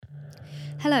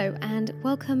Hello and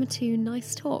welcome to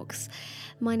Nice Talks.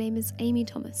 My name is Amy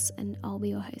Thomas and I'll be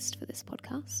your host for this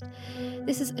podcast.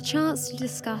 This is a chance to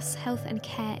discuss health and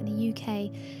care in the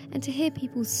UK and to hear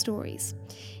people's stories.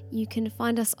 You can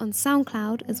find us on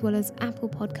SoundCloud as well as Apple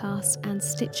Podcasts and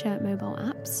Stitcher mobile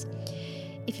apps.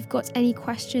 If you've got any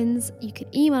questions, you can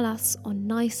email us on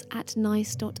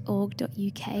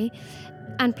nice@nice.org.uk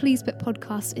and please put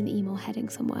podcast in the email heading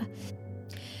somewhere.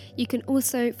 You can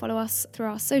also follow us through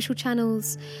our social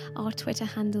channels. Our Twitter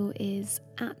handle is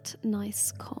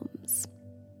 @NiceComms.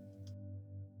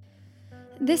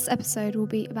 This episode will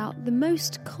be about the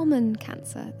most common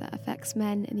cancer that affects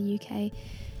men in the UK,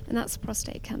 and that's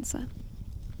prostate cancer.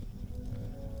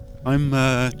 I'm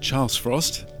Charles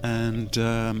Frost, and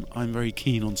I'm very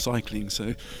keen on cycling.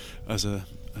 So as a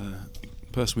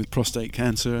person with prostate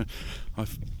cancer,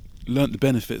 I've learnt the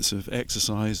benefits of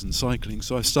exercise and cycling.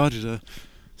 So I started a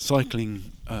cycling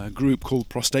group called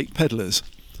Prostate Peddlers.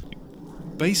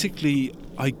 Basically,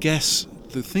 I guess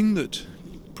the thing that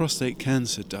prostate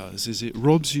cancer does is it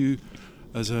robs you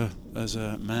as a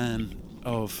man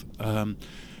of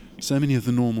so many of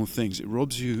the normal things. It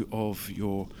robs you of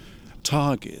your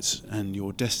targets and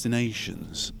your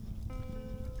destinations.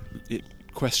 It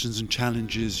questions and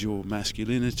challenges your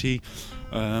masculinity.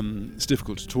 It's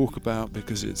difficult to talk about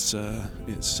because it's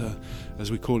as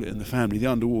we call it in the family, the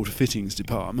underwater fittings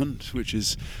department, which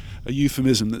is a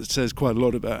euphemism that says quite a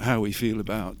lot about how we feel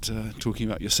about talking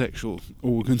about your sexual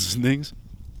organs and things.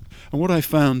 And what I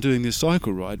found doing this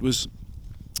cycle ride was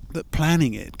that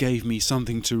planning it gave me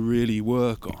something to really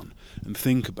work on and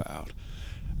think about.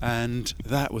 And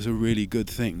that was a really good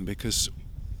thing, because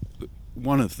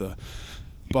one of the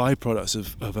byproducts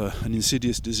of an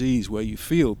insidious disease where you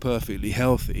feel perfectly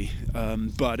healthy,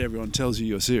 but everyone tells you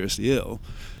you're seriously ill,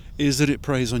 is that it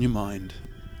preys on your mind.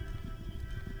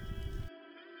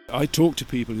 I talk to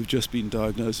people who've just been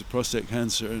diagnosed with prostate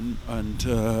cancer, and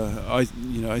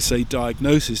I say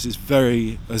diagnosis is a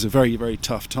very, very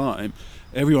tough time.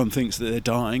 Everyone thinks that they're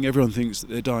dying. Everyone thinks that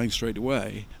they're dying straight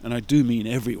away, and I do mean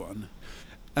everyone.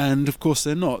 And of course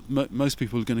they're not. Most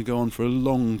people are going to go on for a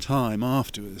long time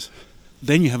afterwards.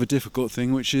 Then you have a difficult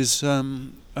thing, which is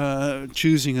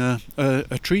choosing a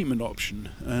treatment option.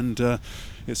 And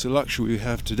it's a luxury we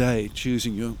have today,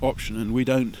 choosing your option, and we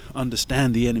don't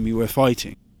understand the enemy we're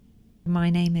fighting. My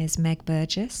name is Meg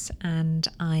Burgess, and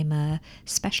I'm a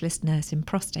specialist nurse in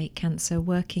prostate cancer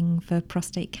working for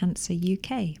Prostate Cancer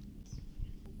UK.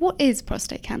 What is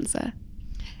prostate cancer?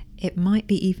 It might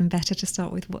be even better to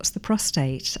start with what's the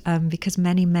prostate, because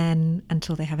many men,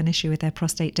 until they have an issue with their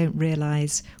prostate, don't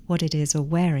realise what it is or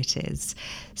where it is.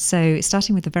 So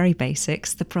starting with the very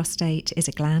basics, the prostate is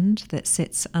a gland that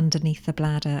sits underneath the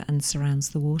bladder and surrounds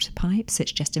the water pipe.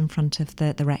 Sits just in front of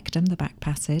the rectum, the back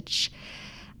passage.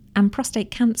 And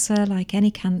prostate cancer, like any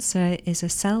cancer, is a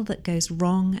cell that goes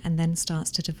wrong and then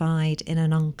starts to divide in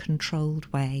an uncontrolled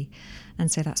way.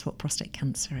 And so that's what prostate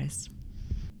cancer is.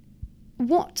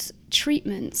 What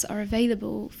treatments are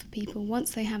available for people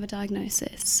once they have a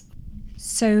diagnosis?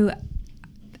 So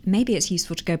maybe it's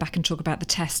useful to go back and talk about the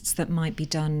tests that might be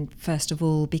done first of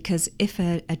all, because if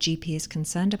a GP is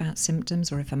concerned about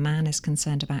symptoms, or if a man is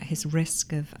concerned about his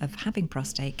risk of having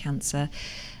prostate cancer,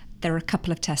 there are a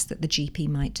couple of tests that the GP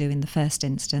might do in the first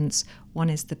instance.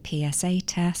 One is the PSA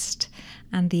test,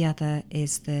 and the other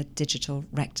is the digital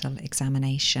rectal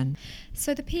examination.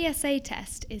 So the PSA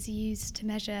test is used to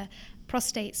measure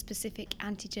prostate-specific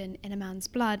antigen in a man's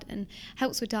blood and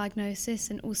helps with diagnosis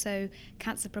and also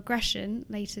cancer progression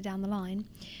later down the line.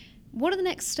 What are the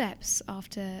next steps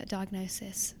after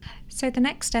diagnosis? So the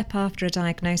next step after a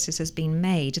diagnosis has been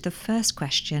made, the first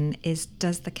question is,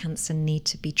 does the cancer need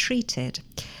to be treated?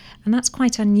 And that's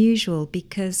quite unusual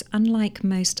because, unlike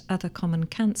most other common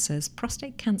cancers,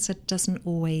 prostate cancer doesn't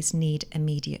always need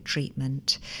immediate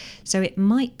treatment. So it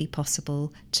might be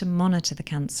possible to monitor the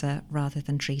cancer rather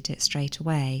than treat it straight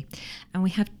away. And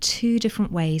we have two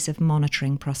different ways of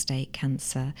monitoring prostate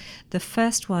cancer. The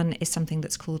first one is something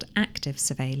that's called active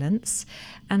surveillance,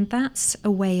 and that's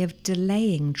a way of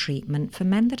delaying treatment for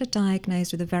men that are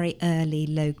diagnosed with a very early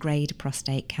low-grade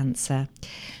prostate cancer.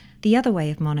 The other way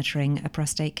of monitoring a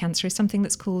prostate cancer is something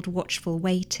that's called watchful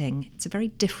waiting. It's a very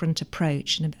different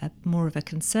approach and more of a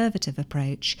conservative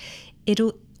approach. It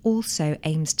also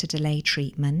aims to delay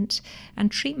treatment,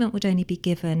 and treatment would only be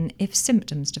given if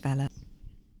symptoms develop.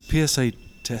 PSA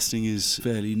testing is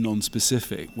fairly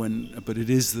non-specific, but it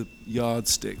is the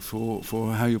yardstick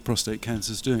for how your prostate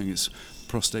cancer is doing. It's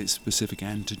prostate-specific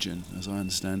antigen, as I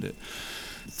understand it.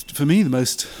 For me, the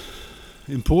most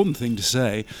important thing to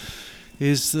say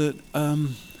is that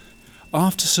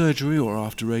after surgery or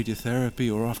after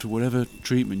radiotherapy or after whatever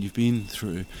treatment you've been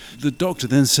through, the doctor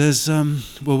then says,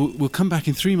 well, we'll come back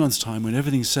in 3 months' time when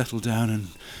everything's settled down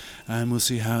and we'll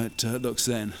see how it looks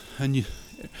then. And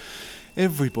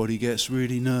everybody gets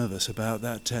really nervous about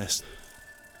that test.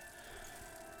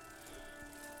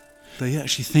 They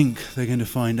actually think they're going to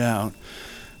find out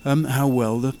how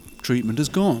well the treatment has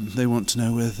gone. They want to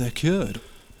know whether they're cured.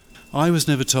 I was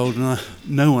never told, and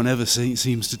no one ever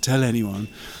seems to tell anyone,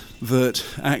 that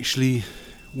actually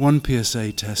one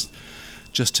PSA test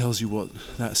just tells you what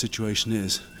that situation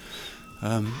is.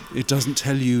 It doesn't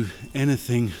tell you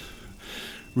anything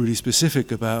really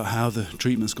specific about how the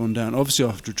treatment's gone down. Obviously,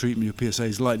 after treatment, your PSA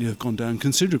is likely to have gone down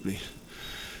considerably.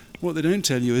 What they don't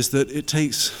tell you is that it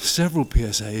takes several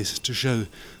PSAs to show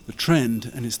the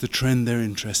trend, and it's the trend they're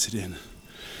interested in.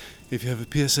 If you have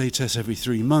a PSA test every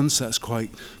 3 months, that's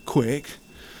quite quick.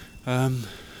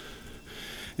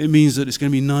 It means that it's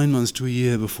going to be 9 months to a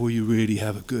year before you really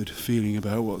have a good feeling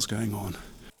about what's going on.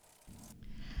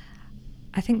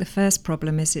 I think the first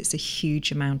problem is it's a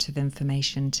huge amount of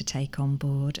information to take on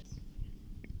board.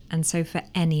 And so for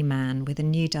any man with a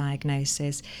new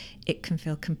diagnosis, it can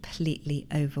feel completely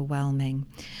overwhelming.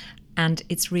 And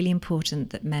it's really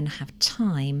important that men have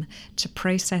time to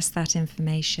process that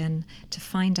information, to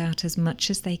find out as much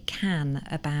as they can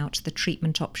about the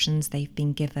treatment options they've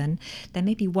been given. There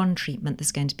may be one treatment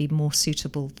that's going to be more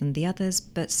suitable than the others,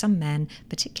 but some men,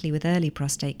 particularly with early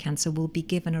prostate cancer, will be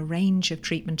given a range of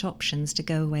treatment options to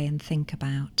go away and think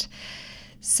about.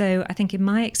 So I think in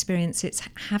my experience, it's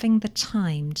having the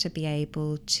time to be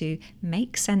able to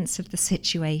make sense of the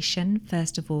situation,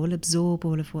 first of all, absorb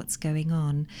all of what's going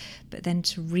on, but then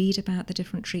to read about the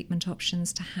different treatment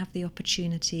options, to have the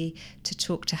opportunity to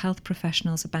talk to health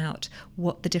professionals about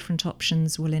what the different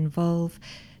options will involve,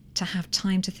 to have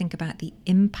time to think about the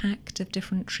impact of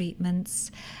different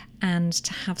treatments, and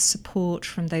to have support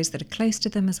from those that are close to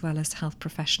them as well as health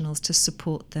professionals to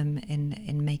support them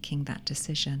in making that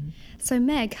decision. So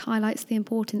Meg highlights the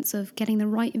importance of getting the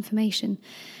right information,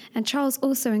 and Charles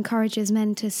also encourages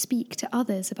men to speak to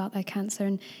others about their cancer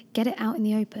and get it out in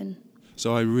the open.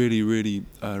 So I really, really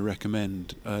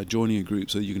recommend joining a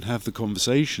group so that you can have the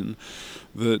conversation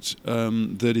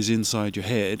that is inside your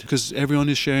head, because everyone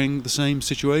is sharing the same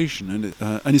situation, and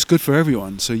it's good for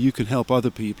everyone. So you can help other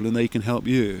people, and they can help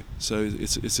you. So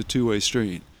it's a two-way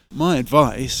street. My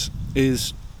advice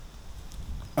is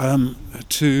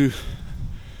to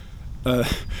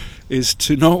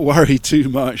not worry too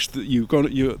much that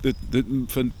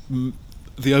for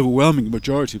the overwhelming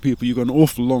majority of people, you've got an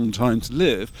awful long time to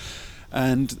live.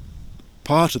 And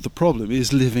part of the problem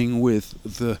is living with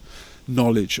the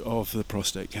knowledge of the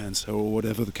prostate cancer or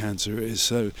whatever the cancer is.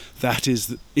 So that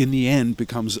is, in the end,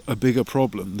 becomes a bigger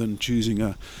problem than choosing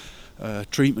a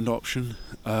treatment option.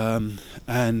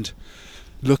 And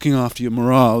looking after your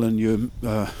morale and your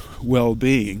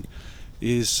well-being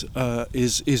is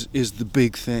the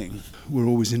big thing. We're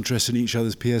always interested in each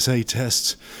other's PSA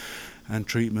tests and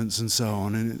treatments and so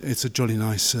on, and it's a jolly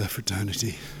nice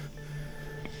fraternity.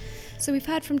 So we've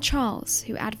heard from Charles,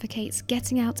 who advocates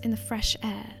getting out in the fresh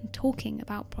air and talking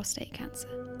about prostate cancer.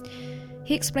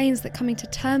 He explains that coming to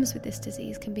terms with this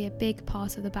disease can be a big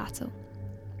part of the battle.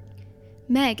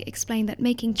 Meg explained that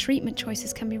making treatment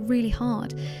choices can be really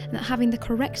hard, and that having the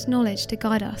correct knowledge to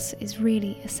guide us is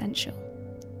really essential.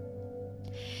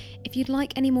 If you'd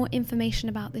like any more information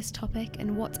about this topic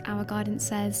and what our guidance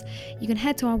says, you can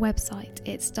head to our website.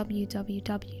 It's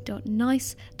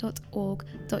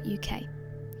www.nice.org.uk.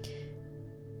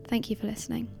 Thank you for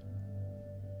listening.